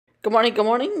Good morning, good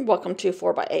morning. Welcome to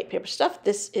 4x8 Paper Stuff.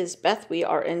 This is Beth. We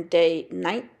are in day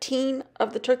 19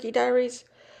 of the Turkey Diaries.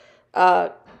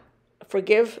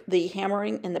 Forgive the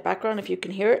hammering in the background if you can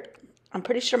hear it. I'm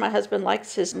pretty sure my husband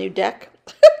likes his new deck.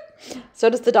 So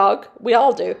does the dog. We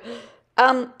all do.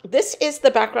 This is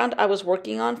the background I was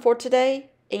working on for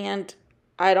today, and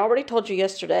I had already told you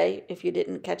yesterday, if you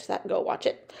didn't catch that, go watch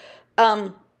it,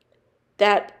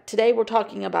 that today we're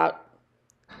talking about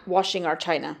washing our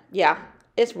china. Yeah,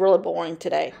 it's really boring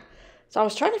today. So I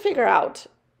was trying to figure out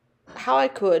how I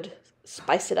could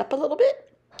spice it up a little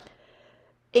bit.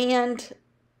 And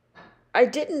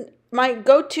my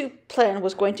go-to plan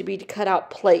was going to be to cut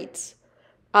out plates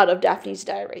out of Daphne's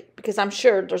diary, because I'm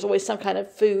sure there's always some kind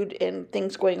of food and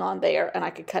things going on there, and I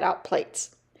could cut out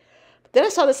plates. But then I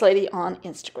saw this lady on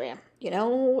Instagram. You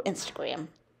know, Instagram.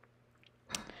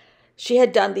 She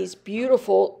had done these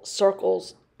beautiful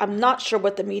circles. I'm not sure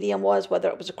what the medium was, whether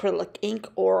it was acrylic ink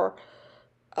or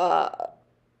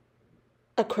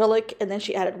acrylic, and then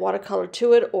she added watercolor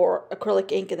to it, or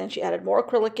acrylic ink, and then she added more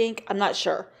acrylic ink. I'm not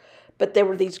sure. But there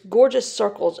were these gorgeous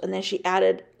circles, and then she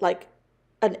added like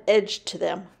an edge to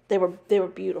them. They were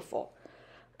beautiful.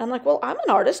 I'm like, well, I'm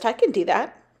an artist. I can do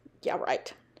that. Yeah,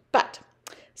 right.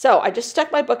 So I just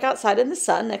stuck my book outside in the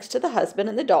sun next to the husband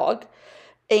and the dog,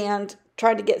 and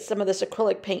tried to get some of this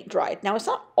acrylic paint dried. Now, it's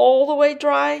not all the way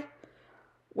dry,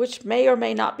 which may or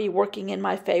may not be working in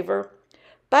my favor,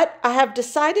 but I have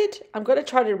decided I'm going to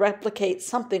try to replicate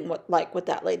something like what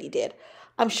that lady did.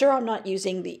 I'm sure I'm not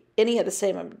using any of the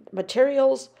same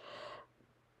materials.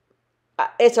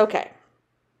 It's okay.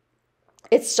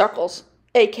 It's circles,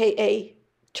 aka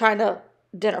China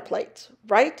dinner plates,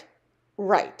 right?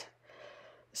 Right.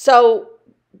 So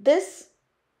this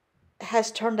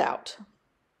has turned out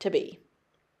to be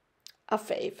a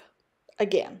fave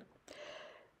again.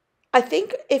 I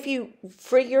think if you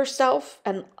free yourself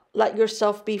and let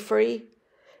yourself be free,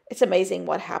 it's amazing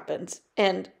what happens.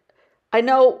 And I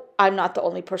know I'm not the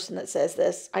only person that says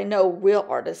this. I know real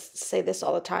artists say this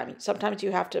all the time. Sometimes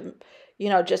you have to,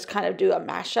 just kind of do a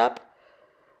mashup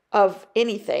of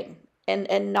anything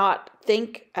and not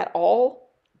think at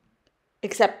all,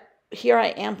 except here I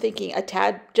am thinking a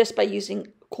tad just by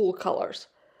using cool colors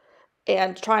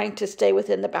and trying to stay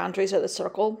within the boundaries of the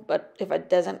circle. But if it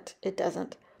doesn't, it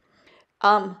doesn't.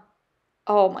 Oh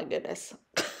my goodness.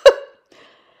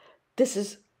 This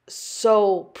is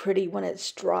so pretty when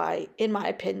it's dry, in my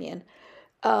opinion.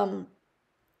 I'm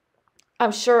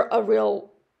sure a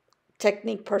real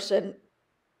technique person,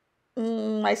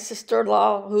 my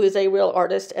sister-in-law, who is a real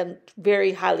artist and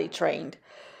very highly trained,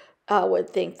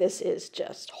 would think this is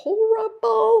just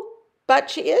horrible. But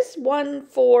she is one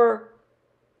for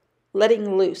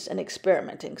letting loose and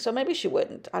experimenting. So maybe she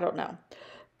wouldn't. I don't know.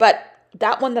 But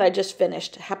that one that I just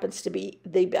finished happens to be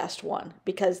the best one,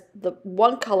 because the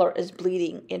one color is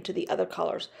bleeding into the other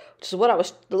colors, which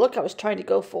is the look I was trying to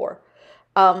go for.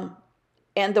 And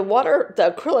the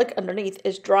acrylic underneath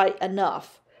is dry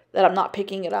enough that I'm not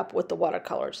picking it up with the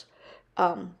watercolors.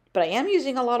 But I am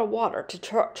using a lot of water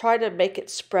to try to make it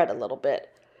spread a little bit.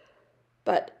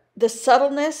 But the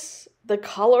subtleness, the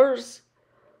colors,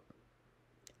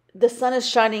 the sun is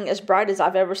shining as bright as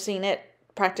I've ever seen it,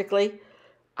 practically.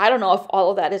 I don't know if all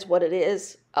of that is what it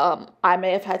is. I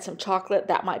may have had some chocolate.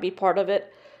 That might be part of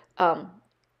it.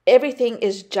 Everything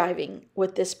is jiving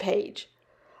with this page.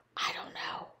 I don't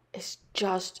know. It's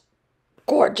just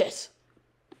gorgeous.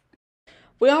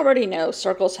 We already know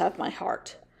circles have my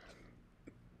heart.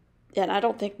 And I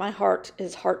don't think my heart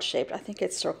is heart-shaped. I think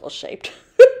it's circle-shaped.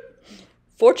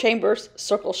 4 chambers,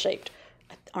 circle-shaped.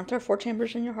 Aren't there 4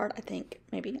 chambers in your heart? I think.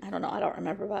 Maybe. I don't know. I don't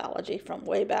remember biology from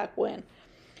way back when.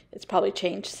 It's probably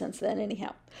changed since then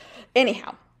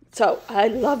anyhow. So I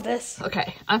love this.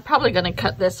 Okay, I'm probably going to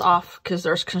cut this off because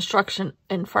there's construction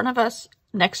in front of us,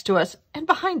 next to us, and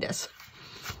behind us.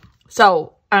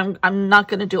 So I'm not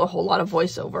going to do a whole lot of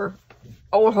voiceover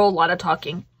or a whole lot of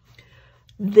talking.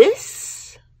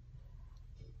 This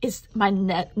is my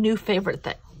new favorite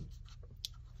thing.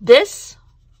 This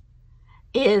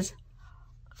is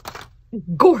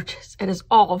gorgeous. It is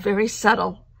all very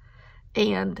subtle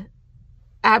and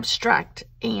abstract,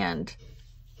 and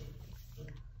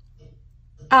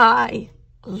I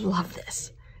love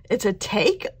this. It's a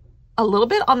take a little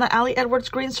bit on the Ali Edwards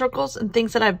green circles and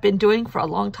things that I've been doing for a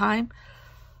long time.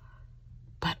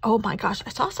 But oh my gosh,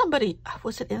 I saw somebody,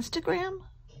 was it Instagram?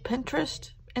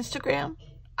 Pinterest? Instagram?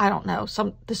 I don't know.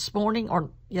 This morning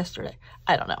or yesterday.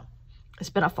 I don't know.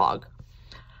 It's been a fog.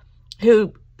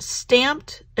 Who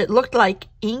stamped, it looked like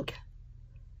ink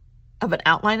of an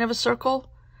outline of a circle,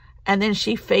 and then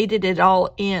she faded it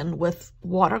all in with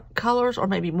watercolors or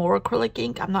maybe more acrylic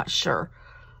ink. I'm not sure.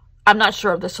 I'm not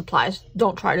sure of the supplies.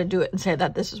 Don't try to do it and say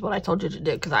that this is what I told you to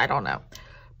do, because I don't know.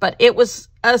 But it was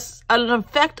an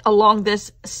effect along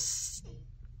this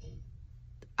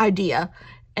idea.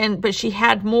 But she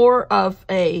had more of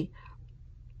a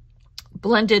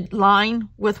blended line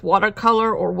with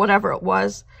watercolor or whatever it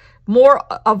was. More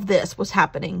of this was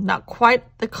happening. Not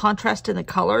quite the contrast in the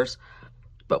colors,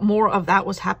 but more of that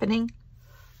was happening.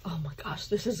 Oh my gosh,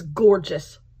 this is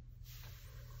gorgeous.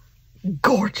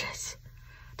 Gorgeous.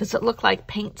 Does it look like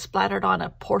paint splattered on a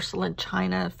porcelain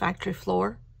china factory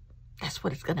floor? That's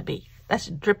what it's going to be. That's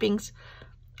drippings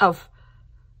of,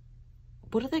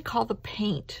 what do they call the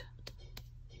paint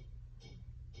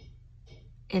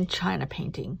in China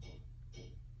painting?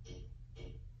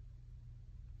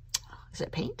 Is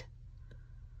it paint?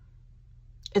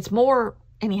 It's more,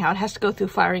 anyhow, it has to go through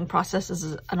firing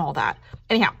processes and all that.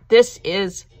 Anyhow, this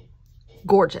is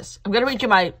gorgeous. I'm going to read you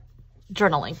my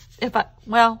journaling.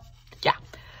 Yeah.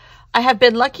 I have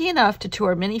been lucky enough to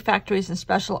tour many factories and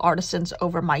special artisans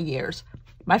over my years.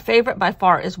 My favorite by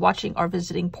far is watching or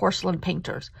visiting porcelain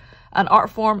painters, an art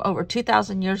form over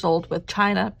 2,000 years old, with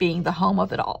China being the home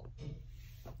of it all.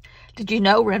 Did you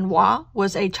know Renoir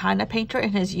was a China painter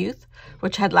in his youth,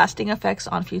 which had lasting effects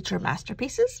on future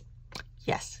masterpieces?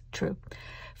 Yes, true.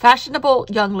 Fashionable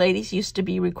young ladies used to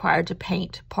be required to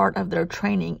paint, part of their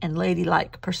training in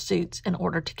ladylike pursuits, in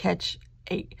order to catch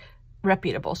a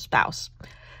reputable spouse.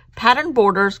 Pattern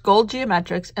borders, gold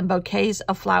geometrics, and bouquets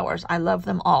of flowers. I love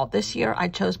them all. This year, I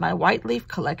chose my white leaf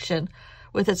collection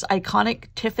with its iconic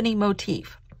Tiffany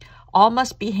motif. All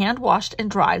must be hand-washed and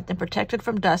dried, then protected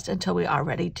from dust until we are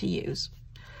ready to use.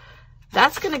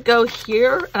 That's going to go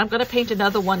here, and I'm going to paint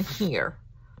another one here.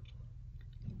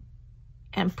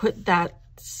 And put that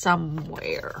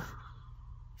somewhere.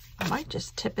 I might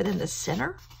just tip it in the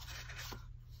center.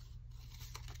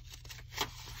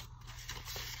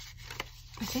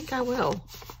 I think I will.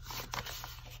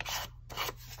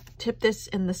 Tip this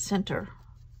in the center.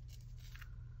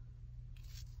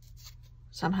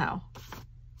 Somehow.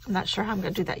 I'm not sure how I'm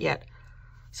going to do that yet,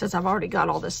 since I've already got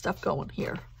all this stuff going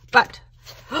here. But,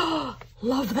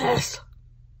 love this.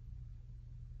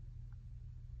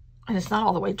 And it's not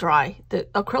all the way dry. The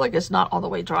acrylic is not all the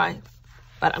way dry,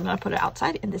 but I'm going to put it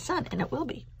outside in the sun, and it will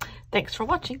be. Thanks for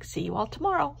watching. See you all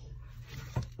tomorrow.